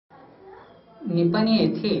निपाणी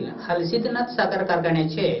येथील हलसिद्धनाथ साखर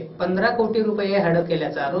कारखान्याचे 15 कोटी रुपये हडप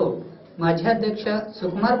केल्याचा आरोप माजी अध्यक्ष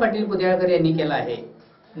सुकुमार पाटील बुदिहाळकर यांनी केला आहे।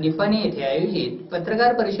 निपाणी येथे आयोजित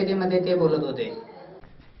पत्रकार परिषदेमध्ये ते बोलत होते।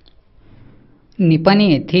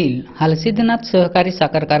 निपाणी येथील हलसिद्धनाथ सहकारी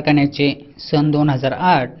साखर कारखान्याचे सन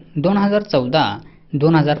 2008, 2014,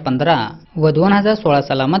 2015 व 2016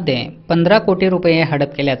 सालामध्ये 15 कोटी रुपये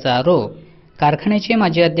हडप केल्याचा आरोप कारखान्याचे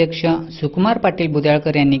माजी अध्यक्ष सुकुमार पाटील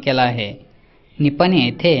बुदिहाळकर यांनी केला आहे। निपाणी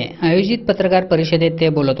येथे आयोजित पत्रकार परिषदेत ते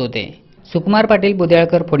बोलत होते। सुकुमार पाटील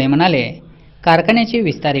बुदिहाळकर पुढे म्हणाले, कारखान्याचे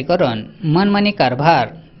विस्तारीकरण, मनमानी कारभार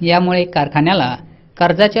यामुळे कारखान्याला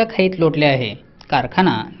कर्जाच्या खाईत लोटले आहे।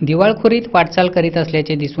 कारखाना दिवाळखोरीत वाटचाल करीत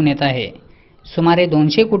असल्याचे दिसून येत आहे। सुमारे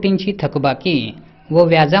 200 कोटींची थकबाकी व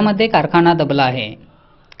व्याजामध्ये कारखाना दबला आहे।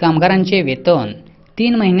 कामगारांचे वेतन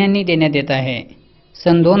 3 महिन्यांनी देण्यात येत आहे।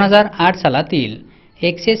 सन 2008 सालातील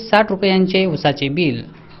 160 रुपयांचे उसाचे बिल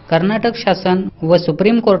कर्नाटक शासन व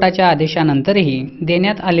सुप्रीम कोर्टाच्या आदेशानंतरही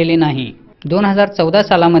देण्यात आलेले नाही। 2014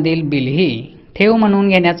 सालामधील बिलही ठेव म्हणून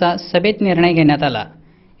घेण्याचा सभेत निर्णय घेण्यात आला।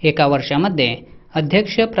 एका वर्षामध्ये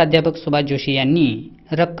अध्यक्ष प्राध्यापक सुभाष जोशी यांनी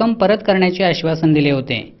रक्कम परत करण्याचे आश्वासन दिले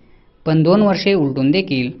होते, पण 2 वर्षे उलटून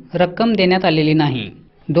देखील रक्कम देण्यात आलेली नाही।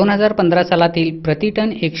 2015 सालातील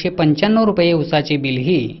प्रतिटन 195 रुपये उसाचे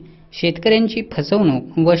बिलही शेतकऱ्यांची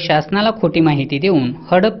फसवणूक व शासनाला खोटी माहिती देऊन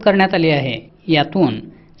हडप करण्यात आली आहे। यातून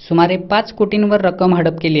सुमारे 5 कोटींवर रक्कम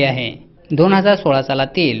हडप केली आहे। 2016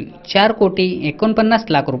 सालातील 4 कोटी 49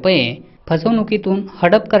 लाख रुपये फसवणुकीतून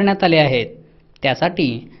हडप करण्यात आले आहेत।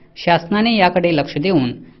 त्यासाठी शासनाने याकडे लक्ष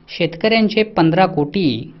देऊन शेतकऱ्यांचे 15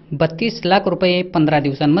 कोटी 32 लाख रुपये 15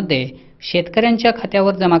 दिवसांमध्ये शेतकऱ्यांच्या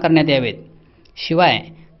खात्यावर जमा करण्यात यावेत। शिवाय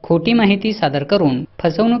खोटी माहिती सादर करून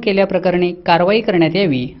फसवणूक केल्याप्रकरणी कारवाई करण्यात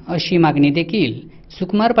यावी अशी मागणी देखील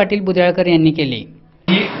सुकुमार पाटील बुदिहाळकर यांनी केली।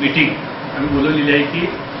 ही मीटिंग आम्ही बोलवलेली आहे की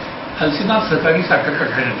हलसिद्धनाथ सहकारी साखर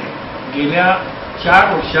कारखान्याने गेल्या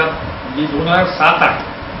 4 वर्षात म्हणजे 2007-8,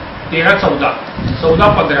 13-14,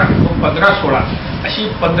 14-15 व 15-16 अशी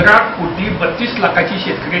 15 कोटी 32 लाखाची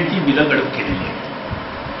शेतकऱ्यांची बिलं गडप केलेली आहे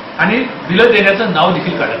आणि बिलं देण्याचं नाव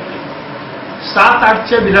देखील काढत नाही।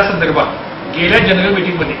 7-8च्या बिलासंदर्भात गेल्या जनरल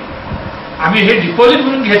मीटिंगमध्ये आम्ही हे डिपॉझिट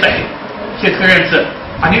म्हणून घेत आहे शेतकऱ्यांचं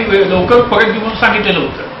आणि लवकर परत देऊन सांगितलेलं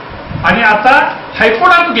होतं आणि आता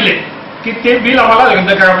हायकोर्टात गेले की ते बिल आम्हाला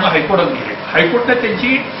रद्द करा म्हणून हायकोर्टात गेले। हायकोर्टने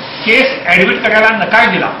त्यांची केस ऍडमिट करायला नकार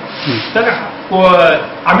दिला, तर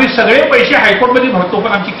आम्ही सगळे पैसे हायकोर्टमध्ये भरतो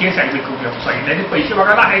पण आमची केस ऍडमिट करू शकतो सांगितलं आणि पैसे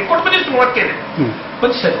बघायला हायकोर्टमध्ये सुरुवात केली,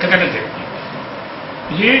 पण शेतकऱ्यांना देत नाही।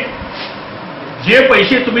 म्हणजे जे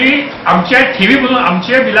पैसे तुम्ही आमच्या ठेवी म्हणून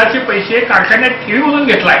आमच्या बिलाचे पैसे कारखान्यात ठेवी म्हणून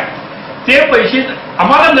घेतलाय ते पैसे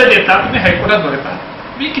आम्हाला न देता तुम्ही हायकोर्टात भरता,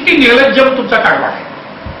 म्हणजे किती निर्लज्जम तुमचा कारभार आहे,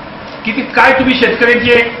 किती काय तुम्ही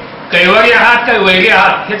शेतकऱ्यांचे कैवारी आहात काय वैरी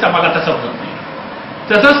आहात हेच आम्हाला आता समजत नाही।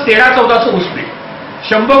 तसंच 13-14चं ऊस बिल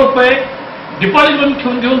 100 रुपये डिपॉझिट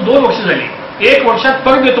म्हणून घेऊन 2 वर्ष झाली, 1 वर्षात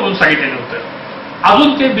परत देतो म्हणून सांगितलेलं होतं,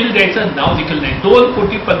 अजून ते बिल द्यायचं नाव देखील नाही। 2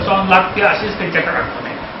 कोटी 55 लाख ते असेच त्यांच्याकडे अडकून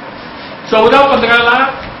आहे। 14-15ला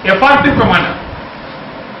FRP प्रमाणे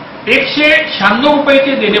 196 रुपये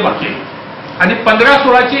ते देणे बाकी आहे आणि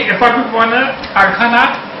 15-16चे FRP प्रमाणे कारखाना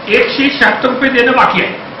 176 रुपये देणं बाकी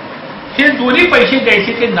आहे। हे दोन्ही पैसे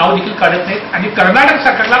द्यायचे ते नाव देखील काढत नाहीत आणि कर्नाटक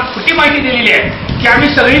सरकारला खोटी माहिती दिलेली आहे की आम्ही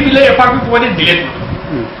सगळी बिलं FRP प्रमाणे दिलेत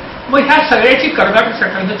म्हणून। मग ह्या सगळ्याची कर्नाटक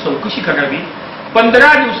सरकारनं चौकशी करावी,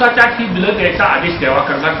 15 दिवसाच्या ही बिलं द्यायचा आदेश द्यावा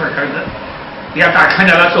कर्नाटक सरकारनं या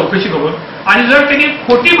कारखान्याला चौकशी करून, आणि जर त्यांनी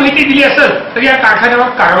खोटी माहिती दिली असेल तर या कारखान्यावर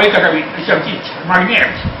कारवाई करावी अशी आमची मागणी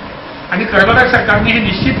आहे। आणि कर्नाटक सरकारने हे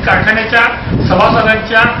निश्चित कारखान्याच्या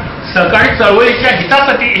सभासदांच्या सहकारी चळवळीच्या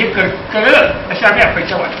हितासाठी हे करेल अशी आम्ही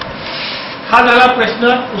अपेक्षा बाळगतो। हा झाला प्रश्न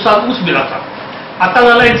ऊस बिलाचा। आता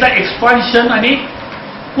झाला याचा एक्सपान्शन आणि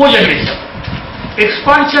कोजनरेशन।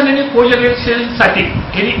 एक्सपान्शन आणि कोजनरेशनसाठी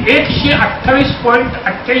यांनी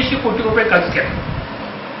 128.88 कोटी रुपये खर्च केला।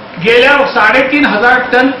 गेल्या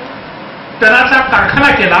 3,500 टनाचा कारखाना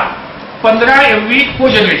केला, 15 MV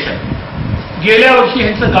कोजनरेशन। गेल्या वर्षी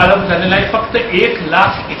ह्यांचं गाळप झालेलं आहे फक्त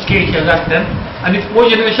 1,81,000 टन आणि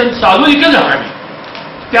कोजनरेशन चालू इथं झालं नाही।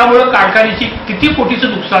 त्यामुळे कारखान्याची किती कोटीचं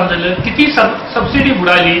नुकसान झालं, किती सबसिडी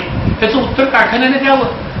बुडाली त्याचं उत्तर कारखान्याने द्यावं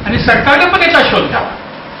आणि सरकारने पण याचा शोध घ्यावा।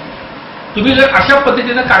 तुम्ही जर अशा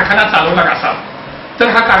पद्धतीनं कारखाना चालवणार असाल तर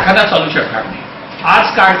हा कारखाना चालू शकणार नाही।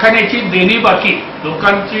 आज कारखान्याची देणी बाकी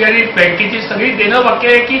लोकांची आणि बँकेची सगळी देणं बाकी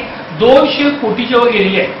आहे की 200 कोटीच्या वर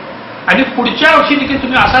गेलेली आहे आणि पुढच्या वर्षी देखील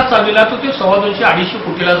तुम्ही असाच चालविला तर ते 250-250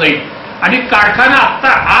 कोटीला जाईल आणि कारखाना आता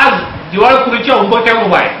आज दिवाळखोरीच्या उंबरठ्यावर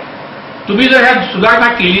उभा आहे। तुम्ही जर ह्या सुधारणा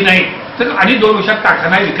केली नाही तर आणि 2 वर्षात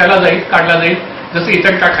कारखाना विकायला जाईल, काढला जाईल, जसं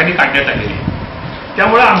इतर कारखाने काढण्यात आलेले।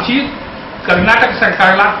 त्यामुळे आमची कर्नाटक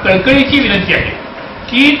सरकारला कळकळीची विनंती आहे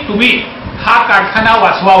की तुम्ही हा कारखाना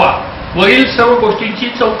वाचवावा, वरील सर्व गोष्टींची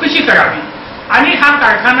चौकशी करावी आणि हा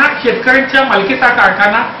कारखाना शेतकऱ्यांच्या मालकीचा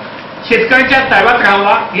कारखाना शेतकऱ्यांच्या ताब्यात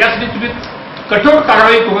राहावा, यासाठी तुम्ही कठोर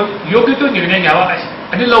कारवाई करून योग्य तो निर्णय घ्यावा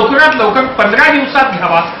आणि लवकरात लवकर 15 दिवसात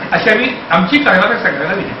घ्यावा अशी आमची कर्नाटक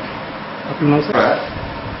सरकारला विनंती. 2007,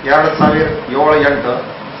 8, 13,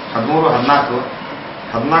 14,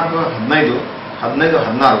 15, 15, 15,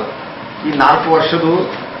 16 ಈ 4 ವರ್ಷದ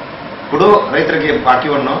ಕೊಡೋ ರೈತರಿಗೆ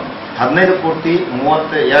ಬಾಕಿಯನ್ನು 15 ಕೋಟಿ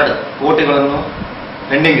 32 ಕೋಟಿಗಳನ್ನು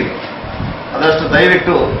ಪೆಂಡಿಂಗ್ ಇದೆ. ಅದಷ್ಟು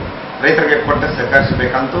ದಯವಿಟ್ಟು ರೈತರಿಗೆ ಕೊಟ್ಟು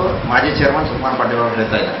ಸಹಕರಿಸಬೇಕಂತ ಮಾಜಿ ಚೇರ್ಮನ್ ಸುಕುಮಾರ್ ಪಾಟೀಲ್ ಅವರು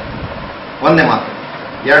ಹೇಳ್ತಾ ಇದ್ದಾರೆ. ಒಂದೇ ಮಾತು.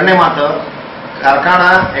 ಎರಡನೇ ಮಾತು,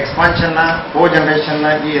 ಕಾರ್ಖಾನಾ ಎಕ್ಸ್ಪಾನ್ಷನ್ನ ಕೋ ಜನರೇಷನ್ನ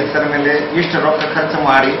ಈ ಹೆಸರ ಮೇಲೆ ಇಷ್ಟು ರೊಕ್ಕ ಖರ್ಚು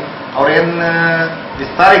ಮಾಡಿ ಅವ್ರೇನು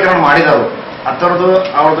ವಿಸ್ತಾರೀಕರಣ ಮಾಡಿದರು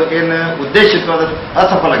ಅವ್ರದ್ದು ಏನು ಉದ್ದೇಶ ಇತ್ತು ಅದು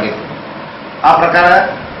ಅಸಫಲ ಆಗಿತ್ತು. ಆ ಪ್ರಕಾರ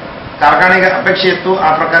ಕಾರ್ಖಾನೆಗೆ ಅಪೇಕ್ಷೆ ಇತ್ತು, ಆ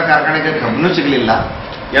ಪ್ರಕಾರ ಕಾರ್ಖಾನೆಗೆ ಗಮನ ಸಿಗಲಿಲ್ಲ.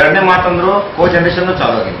 ಎರಡನೇ ಮಾತಂದ್ರು ಕೋ ಜನರೇಷನ್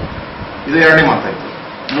ಚಾಲು ಆಗಿದೆ. ಇದು ಎರಡನೇ ಮಾತಾಯ್ತು.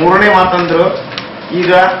 ಮೂರನೇ ಮಾತಂದ್ರು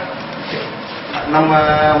ಈಗ ನಮ್ಮ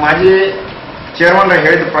ಮಾಜಿ ಚೇರ್ಮನ್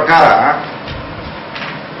ಹೇಳಿದ ಪ್ರಕಾರ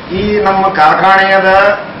ಈ ನಮ್ಮ ಕಾರ್ಖಾನೆಯದ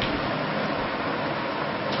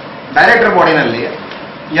ಡೈರೆಕ್ಟರ್ ಬಾಡಿನಲ್ಲಿ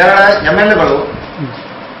 2 MLAಗಳು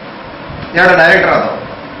 2 ಡೈರೆಕ್ಟರ್ ಅದಾವ.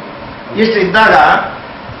 ಇಷ್ಟು ಇದ್ದಾಗ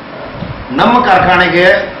ನಮ್ಮ ಕಾರ್ಖಾನೆಗೆ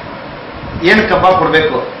ಏನು ಕಬ್ಬ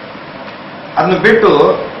ಕೊಡಬೇಕು ಅದನ್ನು ಬಿಟ್ಟು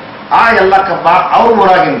ಆ ಎಲ್ಲ ಕಬ್ಬ ಅವ್ರ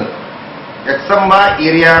ಊರಾಗಿಂದ ಎಕ್ಸಂಬ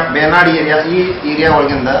ಏರಿಯಾ, ಬೇನಾಡಿ ಏರಿಯಾ, ಈ ಏರಿಯಾ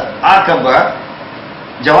ಒಳಗಿಂದ ಆ ಕಬ್ಬ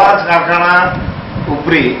ಜವಾಹರ್ ಕಾರ್ಖಾನಾ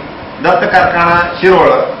ಹುಬ್ರಿ, ದತ್ತ ಕಾರ್ಖಾನಾ ಶಿರೋಳ,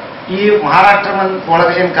 ಈ ಮಹಾರಾಷ್ಟ್ರ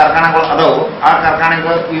ಒಳಗೆ ಏನು ಕಾರ್ಖಾನೆಗಳು ಅದಾವು ಆ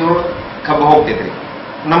ಕಾರ್ಖಾನೆಗಳು ಇವರು ಕಬ್ಬ ಹೋಗ್ತೈತ್ರಿ.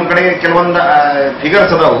 ನಮ್ಮ ಕಡೆ ಕೆಲವೊಂದು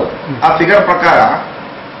ಫಿಗರ್ಸ್ ಅದಾವು. ಆ ಫಿಗರ್ ಪ್ರಕಾರ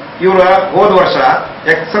ಇವರು ಹೋದ ವರ್ಷ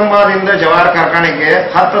ಎಕ್ಸಂಬಾದಿಂದ ಜವಾಹರ್ ಕಾರ್ಖಾನೆಗೆ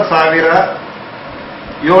 10,700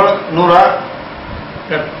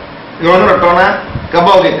 ಟನ್ ಕಬ್ಬ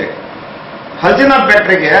ಹೋಗೈತೆ. ಹಲ್ಸಿನಾಥ್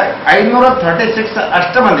ಫ್ಯಾಕ್ಟರಿಗೆ 536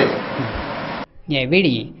 ಅಷ್ಟ ಬಂದಿದೆ.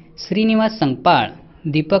 यावेळी श्रीनिवास संगपाळ,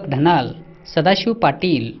 दीपक ढनाल, सदाशिव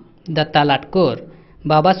पाटील, दत्ता लाटकर,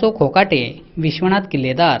 बाबासो खोकाटे, विश्वनाथ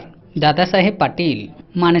किल्लेदार, दादासाहेब पाटील,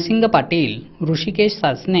 मानसिंग पाटील, ऋषिकेश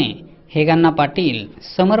सासने, हेगण्णा पाटील,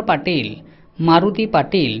 समर पाटील, मारुती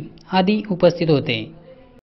पाटील आदी उपस्थित होते.